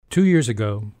2 years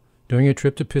ago, during a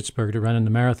trip to Pittsburgh to run in the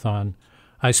marathon,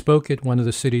 I spoke at one of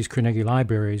the city's Carnegie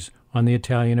libraries on the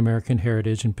Italian-American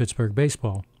heritage in Pittsburgh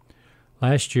baseball.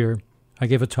 Last year, I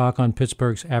gave a talk on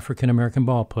Pittsburgh's African-American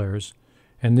ballplayers,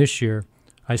 and this year,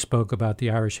 I spoke about the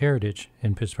Irish heritage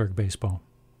in Pittsburgh baseball.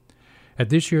 At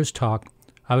this year's talk,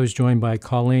 I was joined by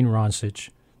Colleen Ronsich,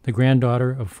 the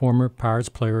granddaughter of former Pirates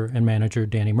player and manager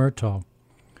Danny Murtaugh.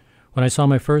 When I saw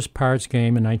my first Pirates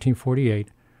game in 1948,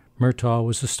 Murtaugh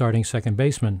was the starting second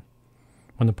baseman.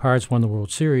 When the Pirates won the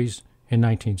World Series in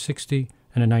 1960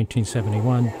 and in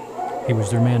 1971, he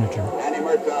was their manager. Danny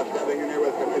Murtaugh stepping in here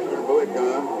with Commissioner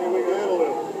Buick-Kahn.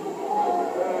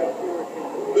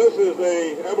 This is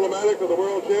emblematic of the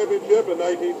World Championship in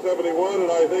 1971,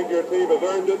 and I think your team has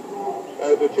earned it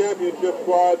as a championship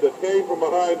squad that came from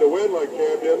behind to win like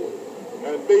champions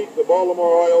and beat the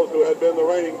Baltimore Orioles, who had been the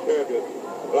reigning champions.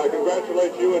 And I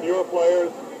congratulate you and your players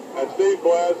and Steve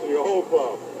Glass and your whole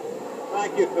club.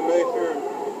 Thank you, Commissioner.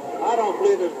 I don't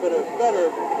believe there's been a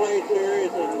better play series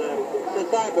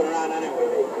since I've been around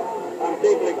anyway. I'm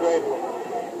deeply grateful.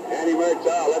 Danny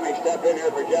Murtaugh, let me step in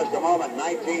here for just a moment.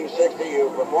 1960, you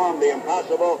performed the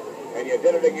impossible, and you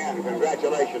did it again.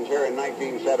 Congratulations here in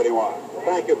 1971.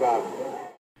 Thank you, Bob.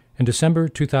 In December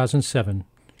 2007,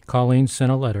 Colleen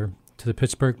sent a letter to the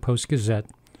Pittsburgh Post-Gazette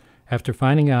after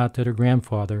finding out that her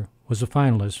grandfather was a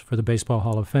finalist for the Baseball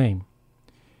Hall of Fame.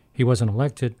 He wasn't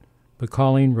elected, but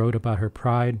Colleen wrote about her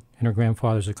pride in her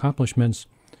grandfather's accomplishments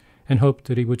and hoped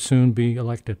that he would soon be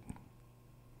elected.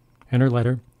 In her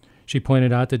letter, she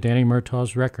pointed out that Danny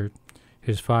Murtaugh's record,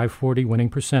 his .540 winning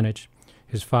percentage,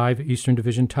 his 5 Eastern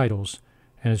Division titles,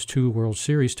 and his 2 World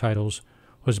Series titles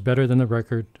was better than the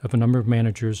record of a number of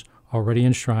managers already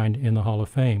enshrined in the Hall of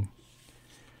Fame.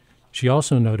 She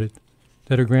also noted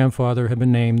that her grandfather had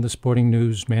been named the Sporting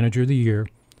News Manager of the Year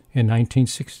in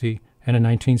 1960 and in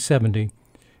 1970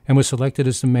 and was selected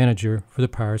as the manager for the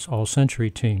Pirates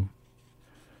All-Century team.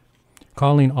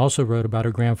 Colleen also wrote about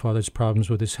her grandfather's problems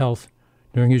with his health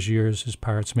during his years as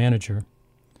Pirates manager.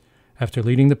 After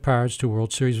leading the Pirates to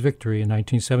World Series victory in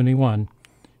 1971,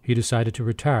 he decided to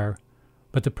retire,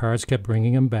 but the Pirates kept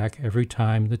bringing him back every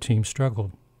time the team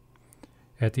struggled.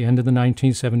 At the end of the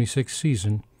 1976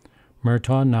 season,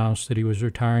 Murtaugh announced that he was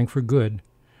retiring for good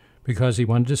because he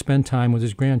wanted to spend time with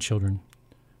his grandchildren,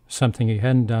 something he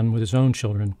hadn't done with his own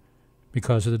children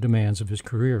because of the demands of his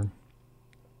career.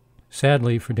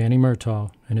 Sadly for Danny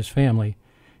Murtaugh and his family,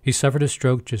 he suffered a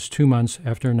stroke just 2 months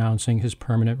after announcing his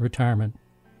permanent retirement.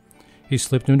 He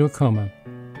slipped into a coma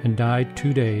and died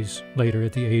 2 days later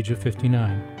at the age of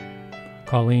 59.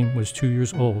 Colleen was 2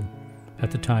 years old at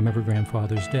the time of her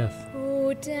grandfather's death.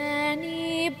 Oh,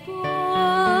 Danny boy,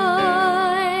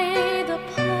 the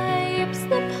pipes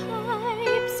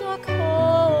are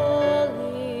calling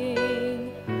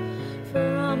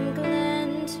from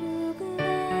glen to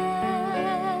glen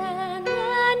and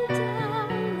down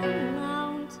the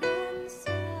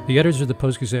mountainside. The editors of the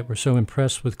Post-Gazette were so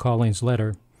impressed with Colleen's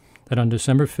letter that on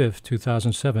December 5,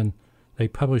 2007, they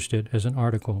published it as an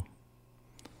article.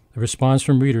 The response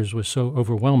from readers was so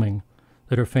overwhelming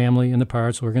that her family and the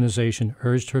Pirates organization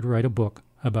urged her to write a book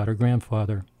about her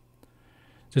grandfather.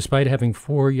 Despite having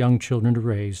 4 young children to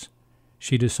raise,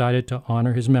 she decided to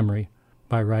honor his memory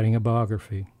by writing a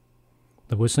biography.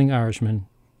 The Whistling Irishman,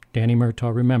 Danny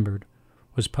Murtaugh Remembered,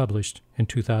 was published in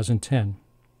 2010.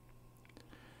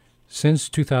 Since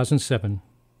 2007,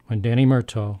 when Danny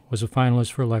Murtaugh was a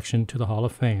finalist for election to the Hall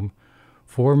of Fame,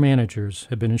 4 managers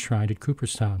have been enshrined at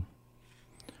Cooperstown.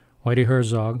 Whitey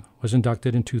Herzog was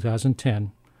inducted in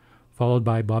 2010, followed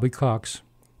by Bobby Cox,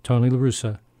 Tony La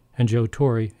Russa, and Joe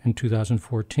Torre in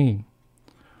 2014.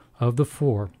 Of the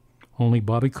 4, only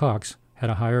Bobby Cox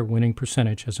had a higher winning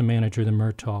percentage as a manager than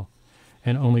Murtaugh,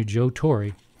 and only Joe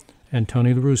Torre and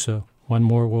Tony La Russa won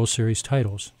more World Series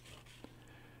titles.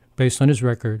 Based on his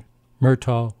record,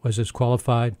 Murtaugh was as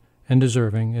qualified and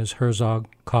deserving as Herzog,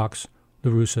 Cox,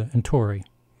 La Russa, and Torre,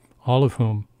 all of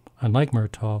whom, unlike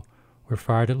Murtaugh, were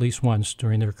fired at least once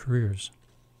during their careers.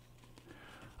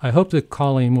 I hope that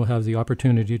Colleen will have the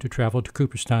opportunity to travel to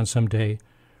Cooperstown someday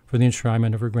for the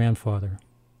enshrinement of her grandfather.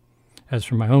 As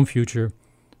for my own future,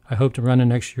 I hope to run in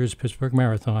next year's Pittsburgh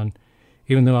Marathon,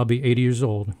 even though I'll be 80 years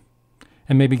old,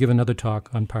 and maybe give another talk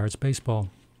on Pirates baseball.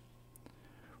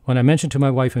 When I mentioned to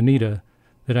my wife Anita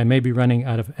that I may be running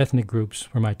out of ethnic groups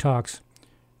for my talks,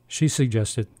 she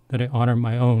suggested that I honor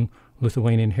my own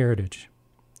Lithuanian heritage.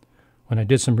 When I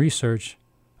did some research,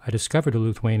 I discovered a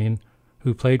Lithuanian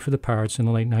who played for the Pirates in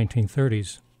the late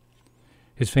 1930s.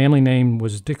 His family name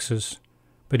was Dixis,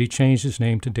 but he changed his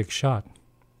name to Dick Schott.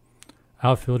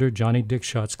 Outfielder Johnny Dick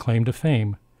Schott's claim to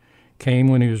fame came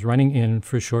when he was running in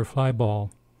for a short fly ball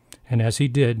and as he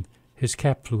did, his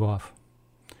cap flew off.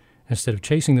 Instead of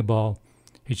chasing the ball,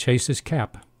 he chased his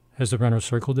cap as the runner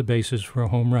circled the bases for a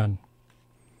home run.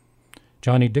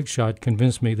 Johnny Dickshot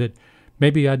convinced me that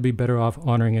maybe I'd be better off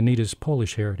honoring Anita's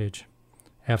Polish heritage.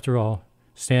 After all,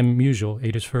 Stan Musial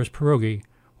ate his first pierogi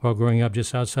while growing up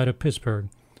just outside of Pittsburgh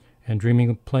and dreaming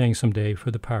of playing someday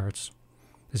for the Pirates.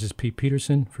 This is Pete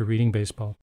Peterson for Reading Baseball.